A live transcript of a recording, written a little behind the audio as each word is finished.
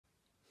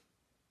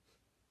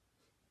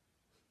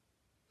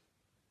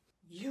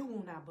You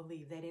will not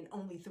believe that in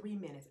only 3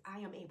 minutes, I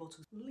am able to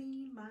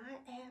lean my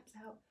abs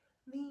out,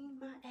 lean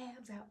my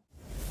abs out.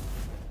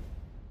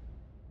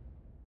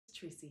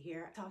 Tracy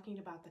here, talking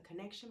about the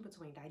connection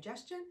between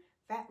digestion,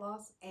 fat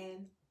loss,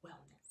 and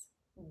wellness.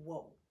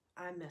 Whoa,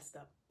 I messed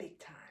up big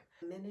time.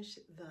 Diminish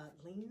the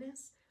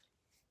leanness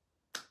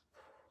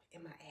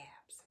in my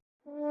abs.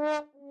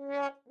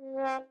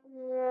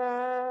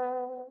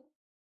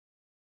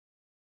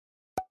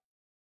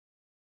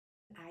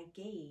 I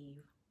gave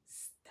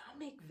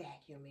stomach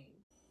vacuuming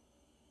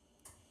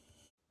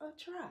a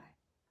try.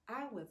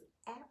 I was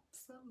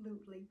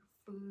absolutely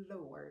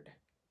floored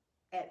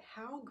at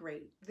how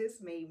great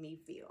this made me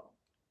feel.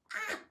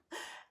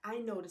 I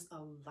noticed a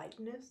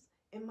lightness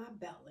in my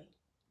belly.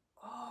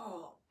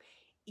 Oh,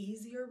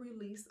 easier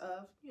release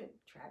of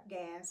trapped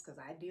gas, because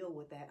I deal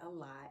with that a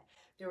lot.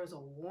 There was a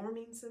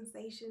warming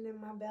sensation in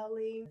my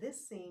belly.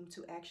 This seemed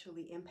to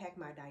actually impact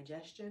my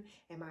digestion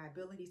and my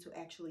ability to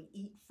actually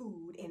eat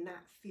food and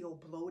not feel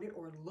bloated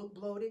or look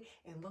bloated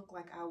and look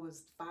like I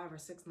was 5 or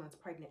 6 months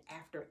pregnant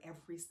after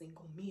every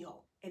single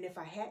meal. And if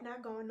I had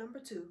not gone number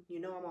 2,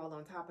 I'm all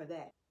on top of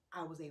that,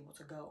 I was able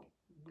to go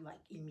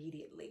like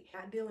immediately.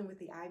 Not dealing with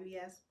the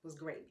IBS was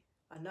great.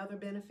 Another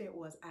benefit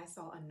was I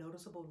saw a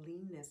noticeable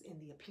leanness in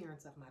the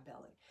appearance of my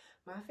belly.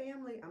 My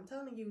family, I'm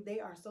telling you, they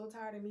are so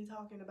tired of me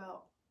talking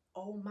about,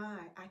 oh my,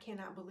 I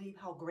cannot believe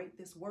how great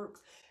this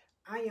works.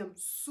 I am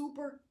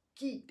super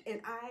geeked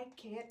and I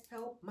can't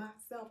help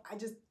myself. I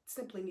just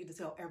simply need to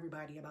tell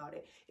everybody about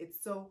it.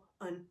 It's so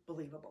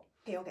unbelievable.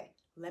 Okay,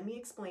 let me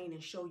explain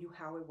and show you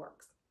how it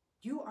works.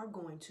 You are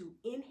going to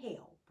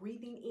inhale,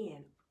 breathing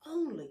in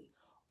only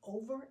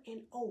over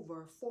and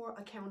over for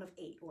a count of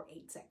 8 or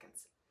 8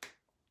 seconds.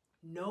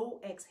 No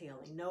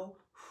exhaling, no,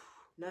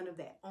 none of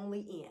that,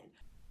 only in.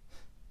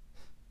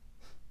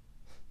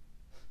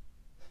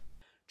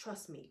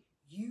 Trust me,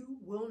 you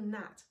will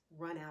not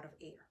run out of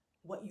air.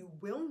 What you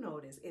will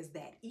notice is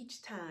that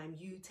each time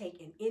you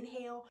take an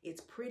inhale, it's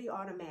pretty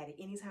automatic.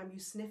 Anytime you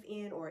sniff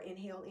in or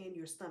inhale in,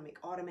 your stomach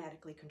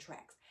automatically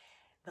contracts.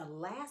 The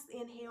last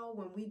inhale,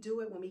 when we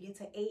do it, when we get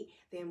to 8,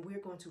 then we're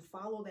going to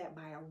follow that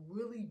by a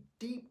really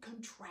deep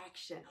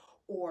contraction,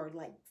 or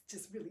like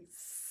just really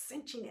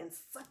cinching and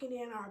sucking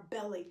in our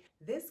belly.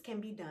 This can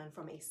be done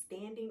from a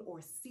standing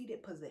or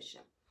seated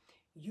position.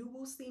 You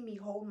will see me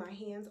hold my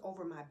hands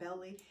over my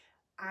belly.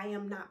 I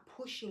am not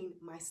pushing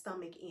my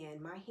stomach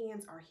in. My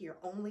hands are here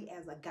only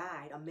as a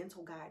guide, a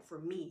mental guide for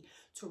me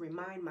to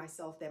remind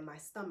myself that my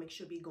stomach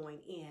should be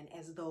going in,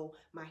 as though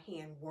my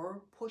hand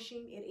were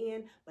pushing it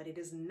in, but it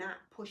is not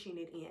pushing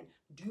it in.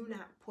 Do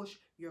not push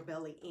your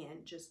belly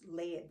in. Just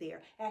lay it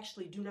there.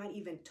 Actually, do not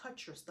even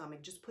touch your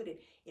stomach. Just put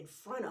it in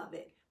front of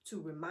it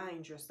to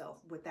remind yourself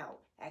without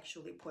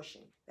actually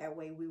pushing. That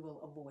way we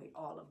will avoid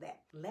all of that.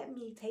 Let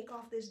me take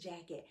off this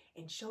jacket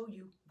and show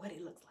you what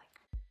it looks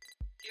like.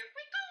 Here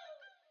we go.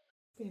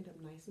 Stand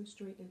up nice and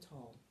straight and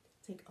tall.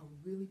 Take a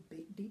really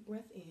big deep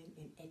breath in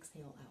and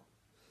exhale out.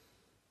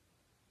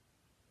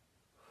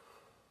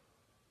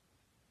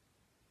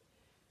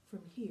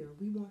 From here,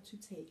 we want to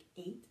take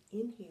 8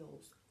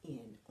 inhales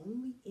in,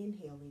 only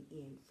inhaling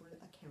in for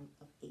a count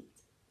of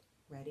 8.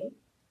 Ready?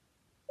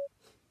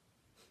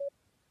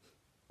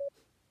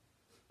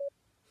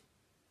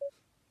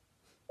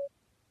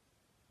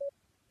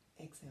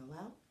 Exhale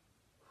out.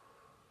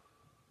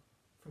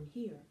 From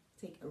here,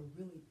 take a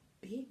really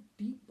big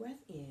deep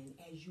breath in.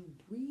 As you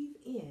breathe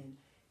in,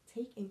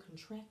 take and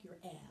contract your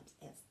abs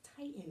as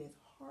tight and as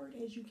hard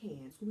as you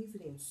can. Squeeze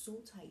it in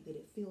so tight that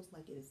it feels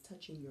like it is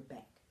touching your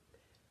back.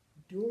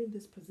 During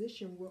this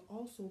position, we're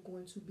also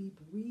going to be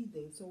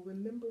breathing, so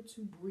remember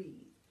to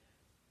breathe.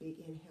 Big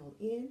inhale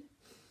in.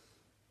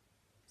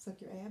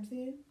 Suck your abs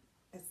in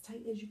as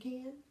tight as you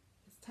can.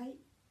 As tight.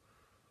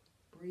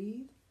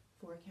 Breathe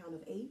for a count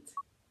of 8.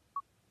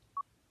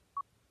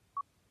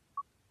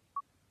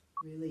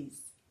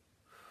 Release.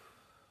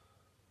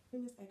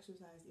 In this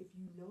exercise, if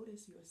you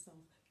notice yourself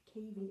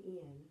caving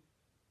in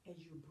as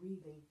you're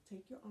breathing,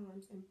 take your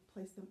arms and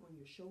place them on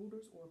your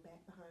shoulders or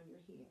back behind your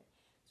head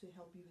to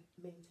help you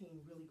maintain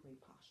really great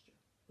posture.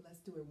 Let's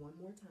do it one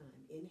more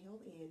time.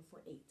 Inhale in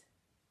for 8.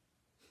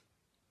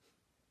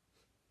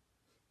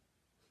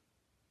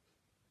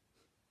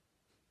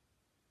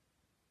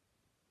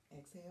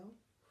 Exhale.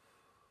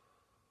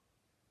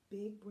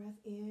 Big breath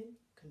in,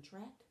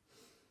 contract,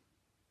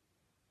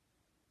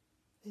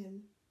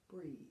 and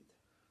breathe.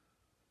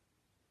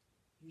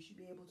 You should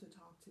be able to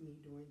talk to me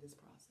during this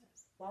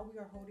process. While we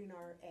are holding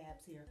our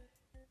abs here,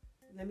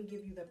 let me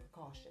give you the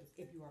precautions.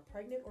 If you are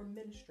pregnant or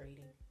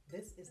menstruating,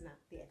 this is not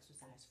the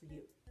exercise for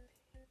you.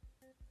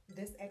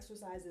 This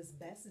exercise is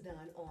best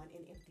done on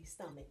an empty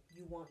stomach.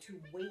 You want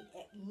to wait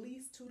at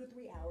least 2 to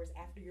 3 hours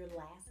after your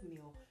last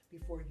meal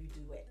before you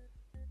do it.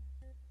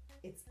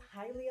 It's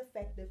highly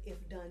effective if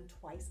done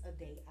twice a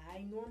day.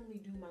 I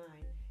normally do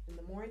mine in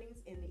the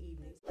mornings and the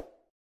evenings.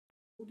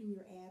 Holding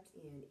your abs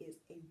in is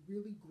a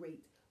really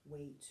great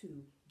way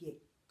to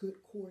get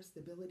good core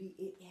stability.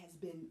 It has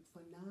been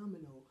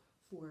phenomenal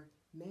for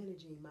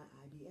managing my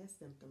IBS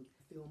symptoms.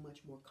 I feel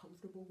much more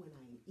comfortable when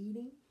I am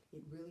eating.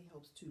 It really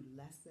helps to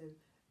lessen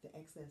the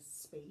excess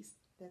space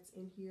that's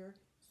in here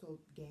so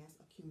gas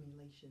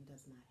accumulation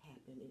does not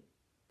happen. It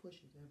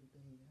pushes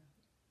everything out.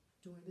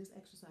 Doing this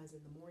exercise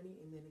in the morning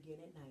and then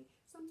again at night.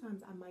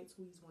 Sometimes I might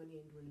squeeze one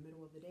in during the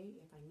middle of the day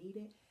if I need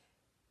it.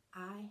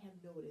 I have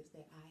noticed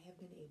that I have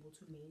been able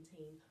to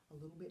maintain a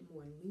little bit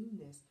more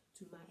leanness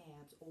to my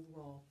abs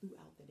overall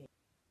throughout the day.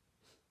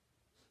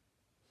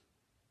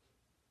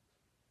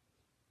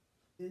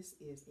 This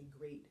is a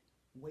great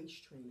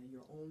waist trainer,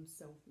 your own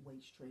self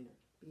waist trainer,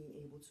 being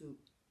able to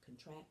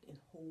contract and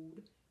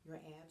hold your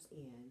abs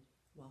in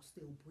while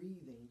still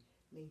breathing,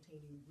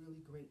 maintaining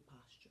really great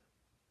posture.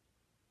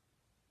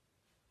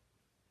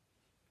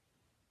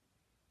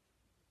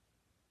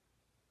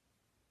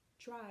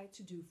 Try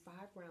to do 5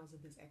 rounds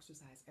of this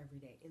exercise every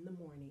day in the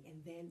morning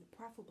and then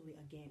preferably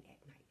again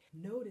at night.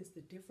 Notice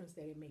the difference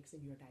that it makes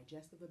in your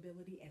digestive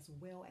ability as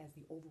well as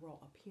the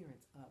overall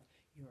appearance of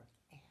your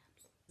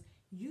abs.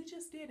 You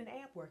just did an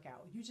ab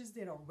workout. You just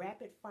did a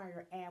rapid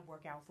fire ab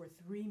workout for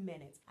 3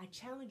 minutes. I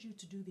challenge you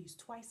to do these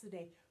twice a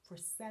day for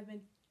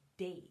 7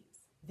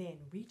 days. Then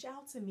reach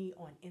out to me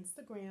on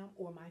Instagram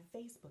or my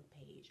Facebook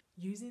page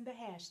using the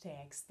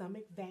hashtag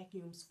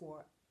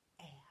 #StomachVacuums4abs.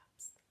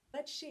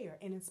 Let's share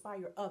and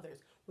inspire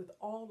others with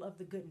all of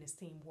the goodness,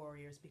 Team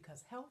Warriors,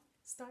 because health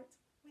starts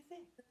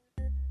within.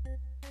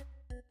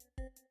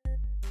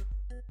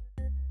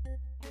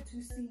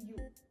 To see you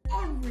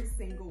every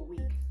single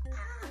week.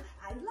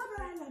 I love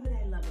it, I love it,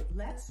 I love it.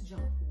 Let's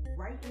jump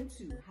right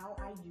into how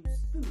I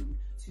use food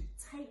to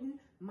tighten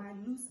my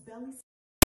loose belly.